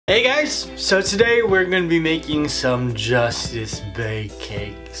Hey guys, so today we're going to be making some Justice Bay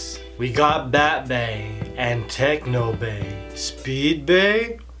cakes. We got Bat Bay and Techno Bay, Speed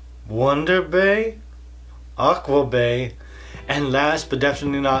Bay, Wonder Bay, Aqua Bay, and last but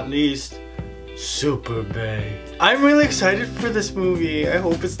definitely not least, Super Bay. I'm really excited for this movie. I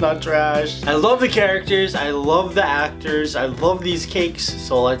hope it's not trash. I love the characters, I love the actors, I love these cakes,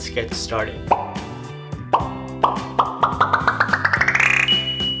 so let's get started.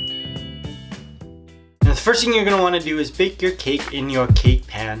 The first thing you're going to want to do is bake your cake in your cake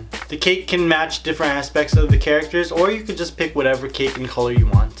pan. The cake can match different aspects of the characters, or you could just pick whatever cake and color you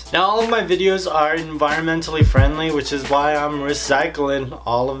want. Now all of my videos are environmentally friendly, which is why I'm recycling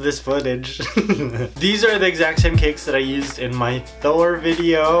all of this footage. These are the exact same cakes that I used in my Thor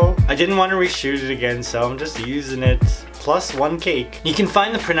video. I didn't want to reshoot it again, so I'm just using it. Plus one cake. You can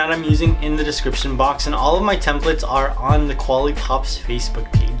find the printout I'm using in the description box, and all of my templates are on the Koalipops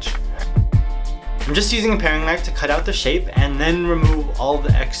Facebook page. I'm just using a paring knife to cut out the shape and then remove all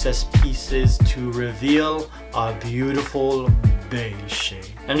the excess pieces to reveal a beautiful bay shape.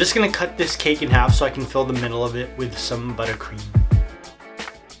 I'm just going to cut this cake in half so I can fill the middle of it with some buttercream.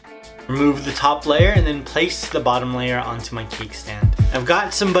 Remove the top layer and then place the bottom layer onto my cake stand. I've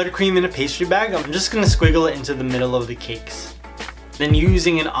got some buttercream in a pastry bag. I'm just going to squiggle it into the middle of the cakes. Then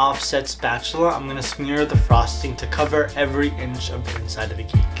using an offset spatula, I'm going to smear the frosting to cover every inch of the inside of the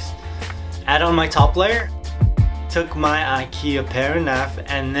cakes. Add on my top layer, took my IKEA paring knife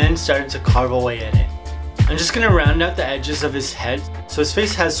and then started to carve away at it. I'm just going to round out the edges of his head so his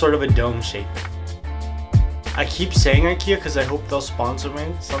face has sort of a dome shape. I keep saying IKEA because I hope they'll sponsor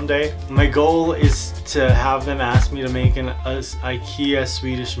me someday. My goal is to have them ask me to make an IKEA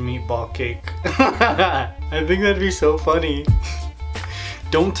Swedish meatball cake. I think that'd be so funny.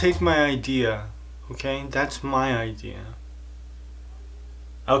 Don't take my idea, okay? That's my idea.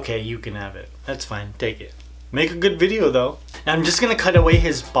 Okay, you can have it. That's fine. Take it. Make a good video though. Now I'm just gonna cut away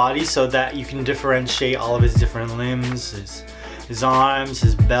his body so that you can differentiate all of his different limbs, his arms,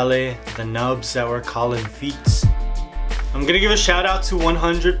 his belly, the nubs that we're calling feet. I'm gonna give a shout out to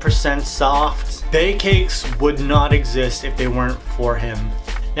 100% Soft. Bay cakes would not exist if they weren't for him.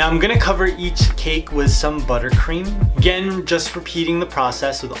 Now I'm gonna cover each cake with some buttercream. Again, just repeating the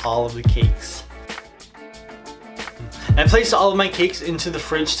process with all of the cakes. I placed all of my cakes into the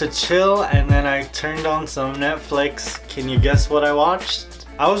fridge to chill, and then I turned on some Netflix. Can you guess what I watched?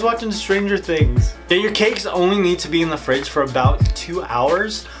 I was watching Stranger Things. Yeah, your cakes only need to be in the fridge for about 2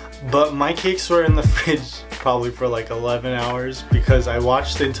 hours, but my cakes were in the fridge probably for like 11 hours because I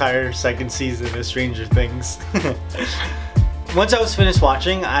watched the entire second season of Stranger Things. Once I was finished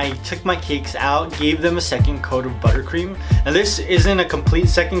watching, I took my cakes out, gave them a second coat of buttercream. Now this isn't a complete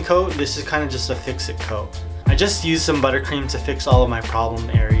second coat, this is kind of just a fix-it coat. I just used some buttercream to fix all of my problem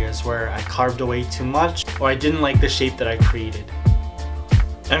areas where I carved away too much or I didn't like the shape that I created.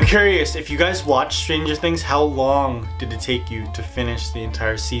 I'm curious, if you guys watched Stranger Things, how long did it take you to finish the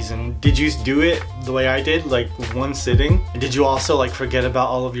entire season? Did you do it the way I did, like one sitting? And did you also like forget about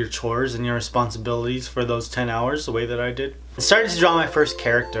all of your chores and your responsibilities for those 10 hours the way that I did? I started to draw my first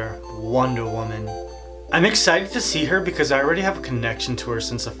character, Wonder Woman. I'm excited to see her because I already have a connection to her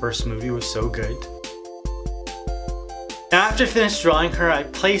since the first movie was so good. Now after I finished drawing her, I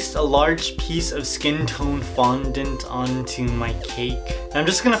placed a large piece of skin tone fondant onto my cake. I'm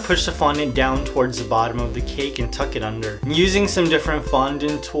just going to push the fondant down towards the bottom of the cake and tuck it under. Using some different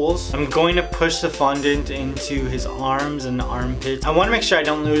fondant tools, I'm going to push the fondant into his arms and armpits. I want to make sure I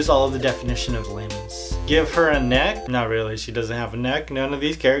don't lose all of the definition of limbs. Give her a neck? Not really, she doesn't have a neck. None of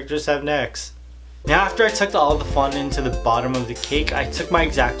these characters have necks. Now after I tucked all the fondant to the bottom of the cake, I took my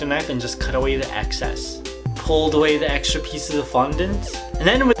X-Acto knife and just cut away the excess. Pulled away the extra pieces of fondant, and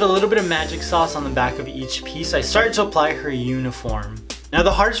then with a little bit of magic sauce on the back of each piece, I started to apply her uniform. Now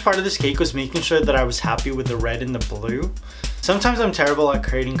the hardest part of this cake was making sure that I was happy with the red and the blue. Sometimes I'm terrible at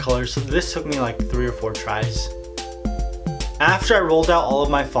creating colors, so this took me like 3 or 4 tries. After I rolled out all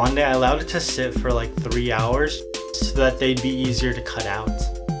of my fondant, I allowed it to sit for like 3 hours so that they'd be easier to cut out.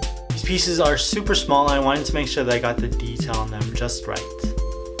 These pieces are super small and I wanted to make sure that I got the detail on them just right.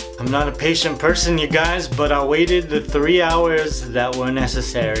 I'm not a patient person, you guys, but I waited the 3 hours that were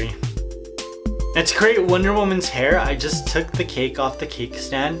necessary. Now to create Wonder Woman's hair, I just took the cake off the cake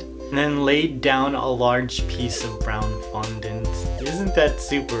stand and then laid down a large piece of brown fondant. Isn't that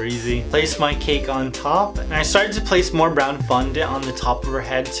super easy? Placed my cake on top, and I started to place more brown fondant on the top of her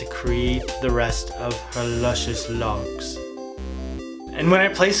head to create the rest of her luscious locks. And when I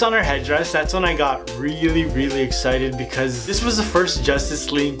placed on her headdress, that's when I got really excited because this was the first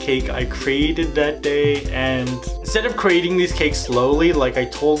Justice League cake I created that day, and instead of creating these cakes slowly like I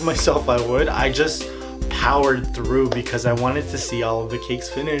told myself I would, I just powered through because I wanted to see all of the cakes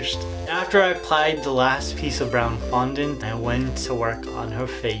finished. After I applied the last piece of brown fondant, I went to work on her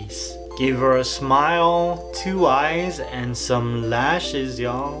face. Gave her a smile, 2 eyes, and some lashes,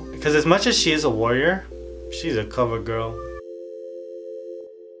 y'all. Because as much as she is a warrior, she's a cover girl.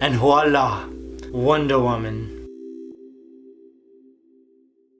 And voila, Wonder Woman.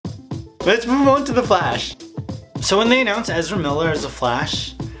 Let's move on to the Flash. So when they announced Ezra Miller as the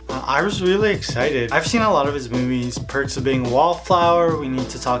Flash, I was really excited. I've seen a lot of his movies. Perks of Being a Wallflower, We Need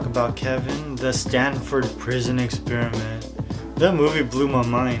to Talk About Kevin, The Stanford Prison Experiment. That movie blew my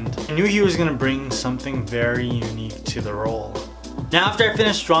mind. I knew he was gonna bring something very unique to the role. Now after I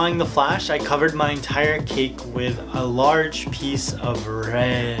finished drawing the Flash, I covered my entire cake with a large piece of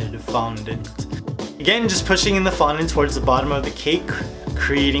red fondant. Again, just pushing in the fondant towards the bottom of the cake,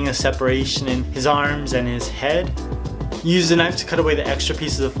 creating a separation in his arms and his head. Used a knife to cut away the extra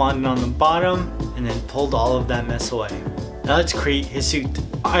pieces of fondant on the bottom, and then pulled all of that mess away. Now let's create his suit.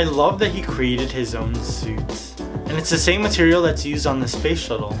 I love that he created his own suit. And it's the same material that's used on the space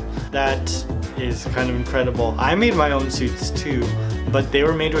shuttle. That is kind of incredible. I made my own suits too, but they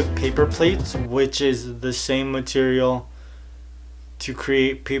were made with paper plates, which is the same material to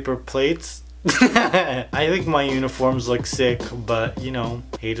create paper plates. I think my uniforms look sick, but you know,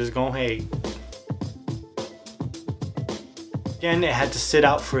 haters gon' hate. Again, it had to sit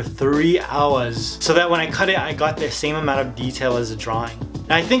out for 3 hours so that when I cut it, I got the same amount of detail as a drawing.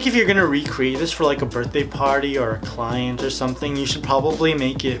 Now, I think if you're gonna recreate this for like a birthday party or a client or something, you should probably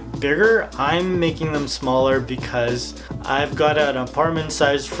make it bigger. I'm making them smaller because I've got an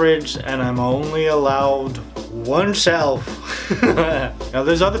apartment-sized fridge and I'm only allowed 1 shelf. Now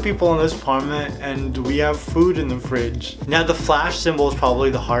there's other people in this apartment and we have food in the fridge. Now the Flash symbol is probably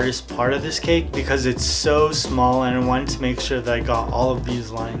the hardest part of this cake because it's so small, and I wanted to make sure that I got all of these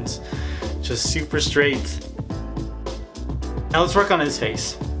lines just super straight. Now let's work on his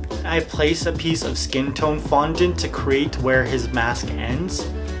face. I placed a piece of skin tone fondant to create where his mask ends.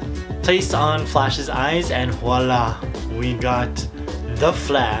 Placed on Flash's eyes, and voila, we got the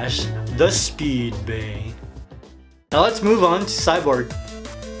Flash, the Speed Bay. Now let's move on to Cyborg.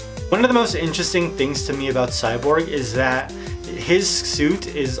 One of the most interesting things to me about Cyborg is that his suit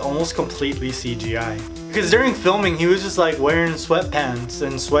is almost completely CGI. Because during filming he was just like wearing sweatpants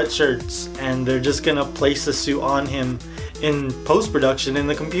and sweatshirts, and they're just gonna place the suit on him in post-production in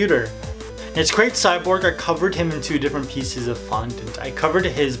the computer. And to create Cyborg, I covered him in 2 different pieces of fondant. I covered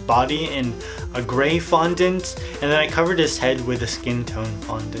his body in a gray fondant, and then I covered his head with a skin tone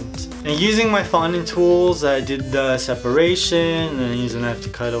fondant. And using my fondant tools, I did the separation, and I used a knife to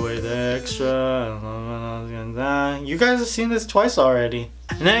cut away the extra. You guys have seen this twice already.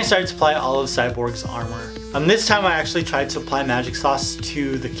 And then I started to apply all of Cyborg's armor. This time I actually tried to apply magic sauce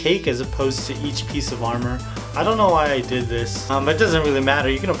to the cake as opposed to each piece of armor. I don't know why I did this, but it doesn't really matter.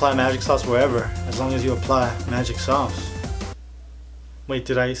 You can apply magic sauce wherever, as long as you apply magic sauce. Wait,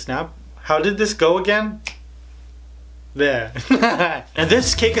 did I snap? How did this go again? There. And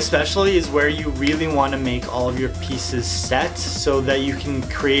this cake especially is where you really want to make all of your pieces set so that you can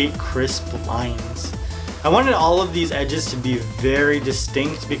create crisp lines. I wanted all of these edges to be very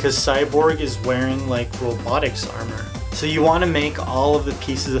distinct because Cyborg is wearing like robotics armor. So you want to make all of the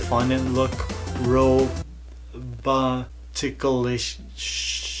pieces of fondant look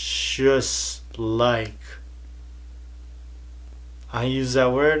roboticalicious like. I used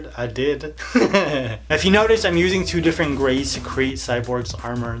that word? I did. If you notice, I'm using 2 different grays to create Cyborg's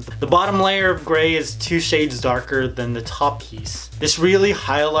armor. The bottom layer of gray is 2 shades darker than the top piece. This really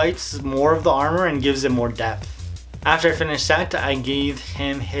highlights more of the armor and gives it more depth. After I finished that, I gave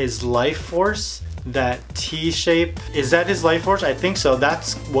him his life force, that T shape. Is that his life force? I think so.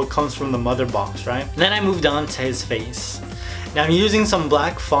 That's what comes from the mother box, right? And then I moved on to his face. Now I'm using some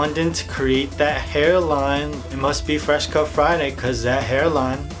black fondant to create that hairline. It must be Fresh Cut Friday because that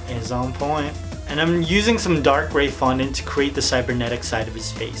hairline is on point. And I'm using some dark gray fondant to create the cybernetic side of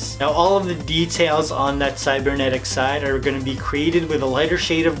his face. Now all of the details on that cybernetic side are going to be created with a lighter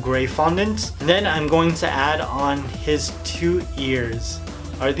shade of gray fondant. And then I'm going to add on his 2 ears.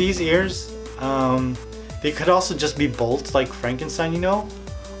 Are these ears? They could also just be bolts like Frankenstein, you know?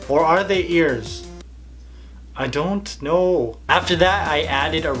 Or are they ears? I don't know. After that, I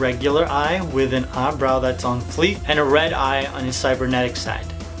added a regular eye with an eyebrow that's on fleek and a red eye on his cybernetic side.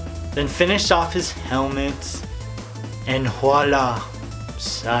 Then finished off his helmet, and voila,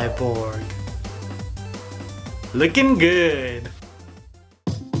 Cyborg. Looking good.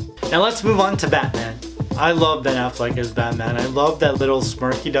 Now let's move on to Batman. I love Ben Affleck as Batman. I love that little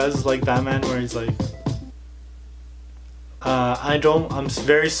smirk he does like Batman where he's like, I'm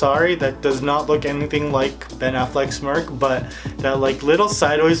very sorry, that does not look anything like Ben Affleck's smirk, but that like little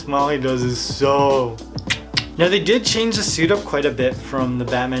sideways smile he does is so... Now they did change the suit up quite a bit from the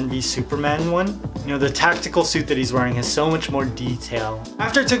Batman v Superman one. You know, the tactical suit that he's wearing has so much more detail.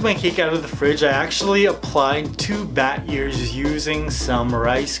 After I took my cake out of the fridge, I actually applied 2 bat ears using some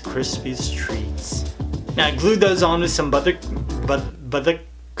Rice Krispies treats. Now I glued those on with some buttercream,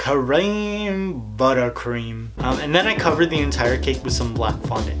 and then I covered the entire cake with some black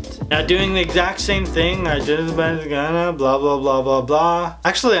fondant. Now doing the exact same thing I did with blah blah blah blah blah.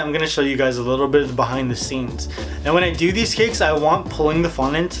 Actually, I'm gonna show you guys a little bit of the behind the scenes. Now when I do these cakes, I want pulling the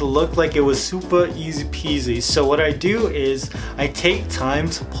fondant to look like it was super easy peasy. So what I do is I take time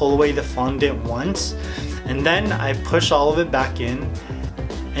to pull away the fondant once, and then I push all of it back in,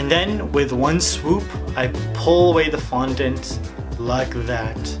 and then with one swoop I pull away the fondant like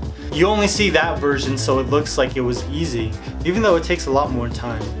that. You only see that version, so it looks like it was easy, even though it takes a lot more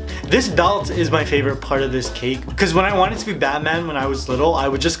time. This belt is my favorite part of this cake, because when I wanted to be Batman when I was little, I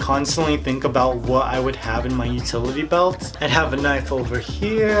would just constantly think about what I would have in my utility belt. I'd have a knife over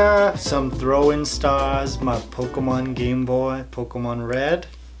here, some throw-in stars, my Pokemon Game Boy, Pokemon Red,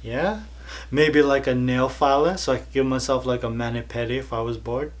 yeah? Maybe like a nail filer so I could give myself like a mani-pedi if I was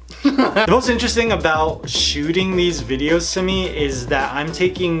bored. The most interesting about shooting these videos to me is that I'm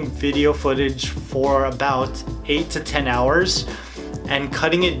taking video footage for about 8 to 10 hours and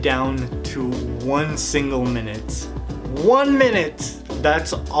cutting it down to 1 single minute. 1 minute!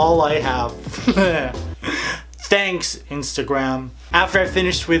 That's all I have. Thanks, Instagram. After I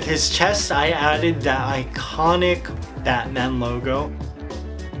finished with his chest, I added that iconic Batman logo.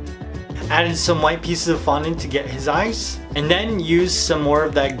 Added some white pieces of fondant to get his eyes, and then used some more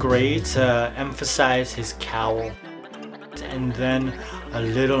of that gray to emphasize his cowl. And then a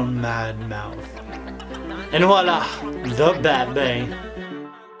little mad mouth. And voila, the Bat Bay.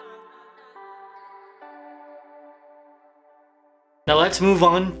 Now let's move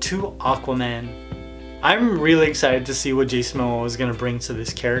on to Aquaman. I'm really excited to see what Jason Momoa is going to bring to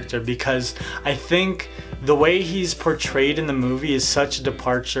this character, because I think the way he's portrayed in the movie is such a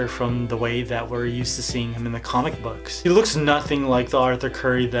departure from the way that we're used to seeing him in the comic books. He looks nothing like the Arthur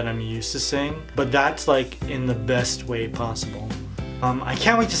Curry that I'm used to seeing, but that's like in the best way possible. I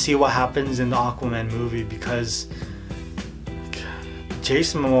can't wait to see what happens in the Aquaman movie, because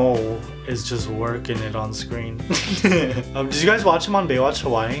Jason Momoa is just working it on screen. Did you guys watch him on Baywatch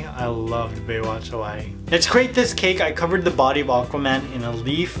Hawaii? I loved Baywatch Hawaii. Now to create this cake, I covered the body of Aquaman in a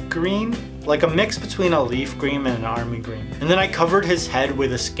leaf green, like a mix between a leaf green and an army green. And then I covered his head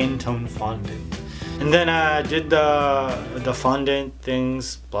with a skin tone fondant. And then I did the fondant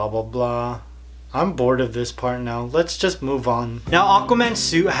things, blah blah blah. I'm bored of this part now. Let's just move on. Now Aquaman's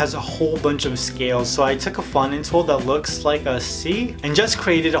suit has a whole bunch of scales, so I took a fondant tool that looks like a C and just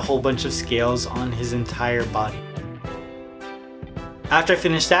created a whole bunch of scales on his entire body. After I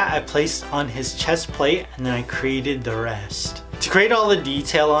finished that, I placed on his chest plate, and then I created the rest. To create all the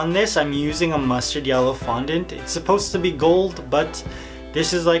detail on this, I'm using a mustard yellow fondant. It's supposed to be gold, but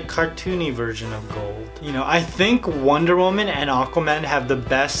this is like cartoony version of gold. You know, I think Wonder Woman and Aquaman have the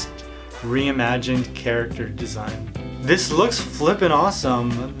best reimagined character design. This looks flippin'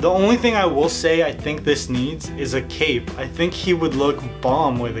 awesome. The only thing I will say I think this needs is a cape. I think he would look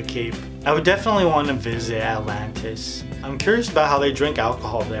bomb with a cape. I would definitely want to visit Atlantis. I'm curious about how they drink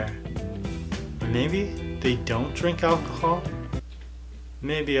alcohol there. Maybe they don't drink alcohol?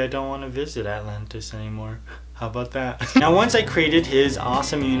 Maybe I don't want to visit Atlantis anymore. How about that? Now once I created his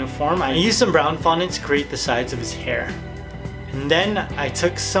awesome uniform, I used some brown fondant to create the sides of his hair. And then I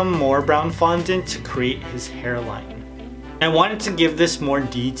took some more brown fondant to create his hairline. I wanted to give this more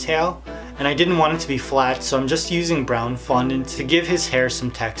detail, and I didn't want it to be flat, so I'm just using brown fondant to give his hair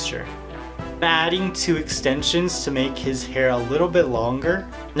some texture. I'm adding 2 extensions to make his hair a little bit longer.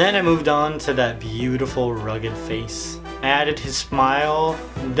 Then I moved on to that beautiful rugged face. I added his smile,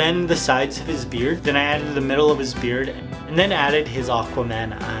 then the sides of his beard, then I added the middle of his beard, and then added his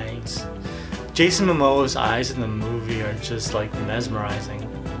Aquaman eyes. Jason Momoa's eyes in the movie are just like mesmerizing.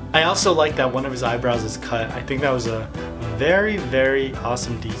 I also like that one of his eyebrows is cut. I think that was a very, very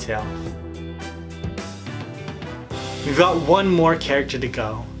awesome detail. We've got one more character to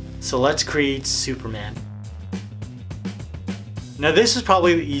go, so let's create Superman. Now this is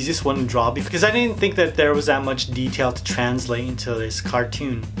probably the easiest one to draw because I didn't think that there was that much detail to translate into this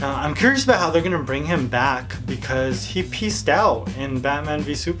cartoon. Now I'm curious about how they're gonna bring him back because he pieced out in Batman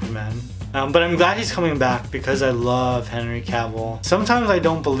v Superman. But I'm glad he's coming back because I love Henry Cavill. Sometimes I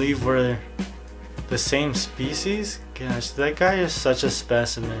don't believe we're the same species. Gosh, that guy is such a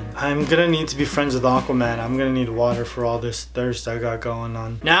specimen. I'm gonna need to be friends with Aquaman. I'm gonna need water for all this thirst I got going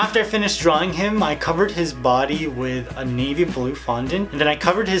on. Now after I finished drawing him, I covered his body with a navy blue fondant, and then I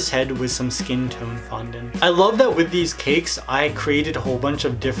covered his head with some skin tone fondant. I love that with these cakes, I created a whole bunch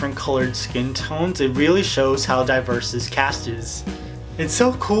of different colored skin tones. It really shows how diverse this cast is. It's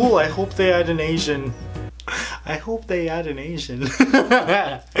so cool. I hope they add an Asian. I hope they add an Asian.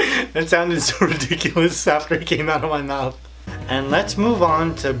 That sounded so ridiculous after it came out of my mouth. And let's move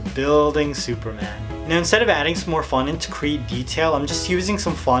on to building Superman. Now instead of adding some more fondant to create detail, I'm just using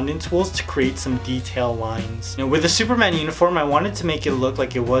some fondant tools to create some detail lines. Now with the Superman uniform, I wanted to make it look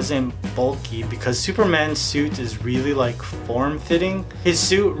like it wasn't bulky because Superman's suit is really like form-fitting. His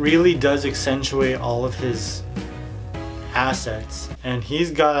suit really does accentuate all of his assets, and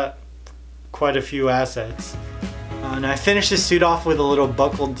he's got quite a few assets. And I finished his suit off with a little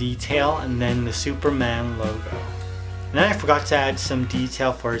buckle detail and then the Superman logo. And then I forgot to add some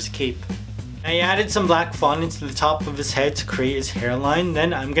detail for his cape. I added some black fondant to the top of his head to create his hairline.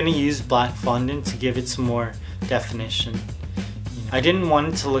 Then I'm gonna use black fondant to give it some more definition. I didn't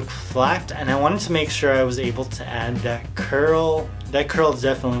want it to look flat, and I wanted to make sure I was able to add that curl. That curl is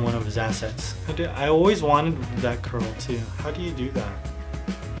definitely one of his assets. I always wanted that curl too. How do you do that?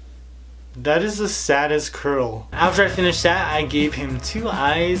 That is the saddest curl. After I finished that, I gave him 2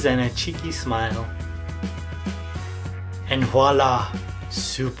 eyes and a cheeky smile. And voila,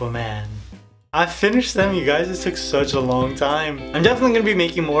 Superman. I finished them, you guys. It took such a long time. I'm definitely going to be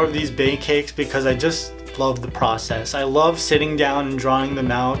making more of these bake cakes because I just love the process. I love sitting down and drawing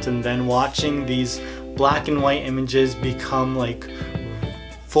them out and then watching these black and white images become like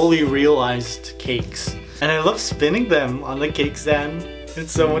fully realized cakes. And I love spinning them on the cake stand.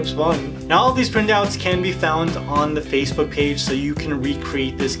 It's so much fun. Now all of these printouts can be found on the Facebook page, so you can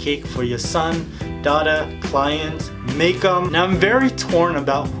recreate this cake for your son, daughter, client, make them. Now I'm very torn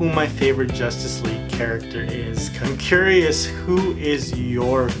about who my favorite Justice League character is. I'm curious, who is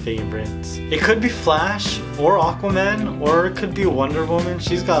your favorite? It could be Flash or Aquaman, or it could be Wonder Woman.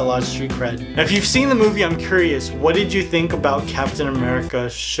 She's got a lot of street cred. Now if you've seen the movie, I'm curious, what did you think about Captain America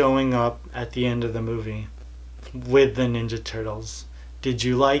showing up at the end of the movie with the Ninja Turtles? Did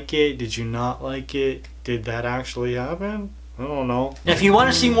you like it? Did you not like it? Did that actually happen? I don't know. Now, if you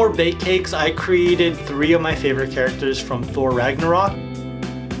want to see more bake cakes, I created 3 of my favorite characters from Thor Ragnarok,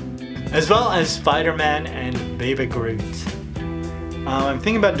 as well as Spider-Man and Baby Groot. I'm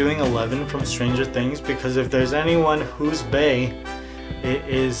thinking about doing 11 from Stranger Things because if there's anyone who's bae, it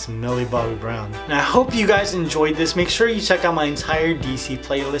is Millie Bobby Brown. Now I hope you guys enjoyed this. Make sure you check out my entire DC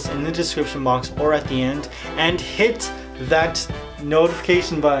playlist in the description box or at the end, and hit that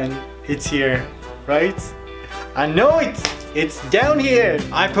notification button. It's here, right? I know it's down here.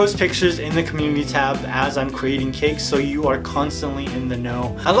 I post pictures in the community tab as I'm creating cakes, so you are constantly in the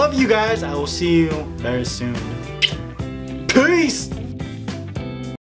know. I love you guys. I will see you very soon. Peace!